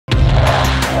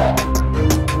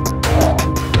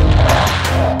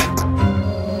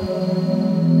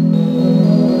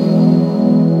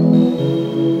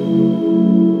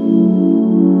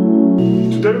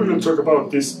talk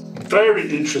about this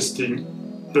very interesting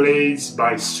blades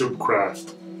by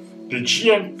Subcraft, the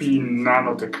GNP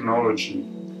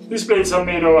Nanotechnology. These blades are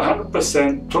made of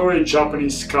 100% Toray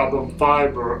Japanese carbon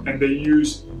fiber and they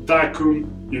use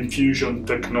vacuum infusion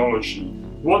technology.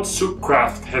 What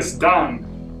Subcraft has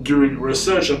done during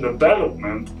research and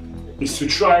development is to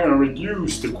try and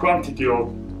reduce the quantity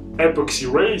of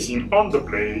epoxy resin on the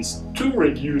blades to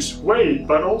reduce weight,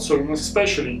 but also and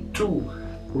especially to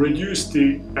reduce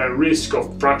the risk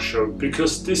of fracture,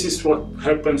 because this is what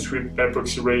happens with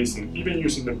epoxy resin, even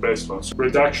using the best ones.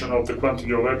 Reduction of the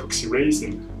quantity of epoxy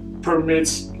resin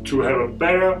permits to have a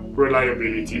better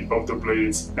reliability of the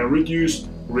blades and reduced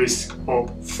risk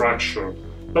of fracture.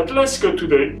 But let's go to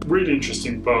the really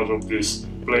interesting part of this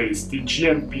blades, the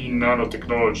GNP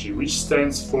nanotechnology, which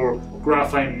stands for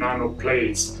graphite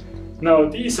nanoplates. Now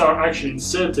these are actually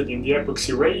inserted in the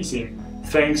epoxy resin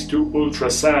thanks to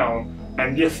ultrasound,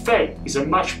 and the effect is a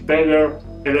much better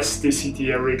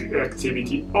elasticity and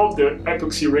reactivity of the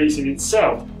epoxy resin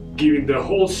itself, giving the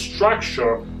whole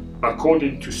structure,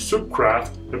 according to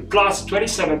Subcraft, a plus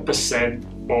 27%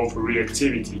 of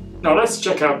reactivity. Now let's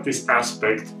check out this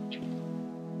aspect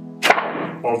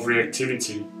of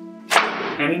reactivity.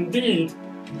 And indeed,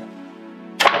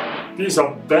 these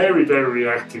are very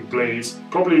reactive blades,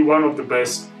 probably one of the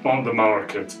best on the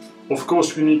market. Of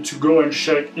course, we need to go and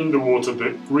check in the water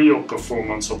the real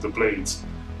performance of the blades.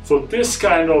 For this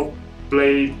kind of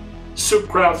blade,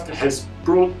 Subcraft has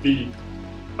brought the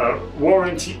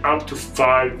warranty up to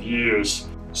 5 years.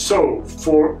 So,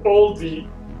 for all the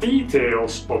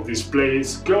details of these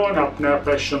blades, go on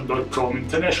upnowfashion.com,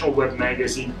 international web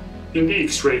magazine, in the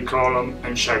X-ray column,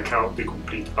 and check out the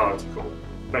complete article.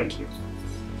 Thank you.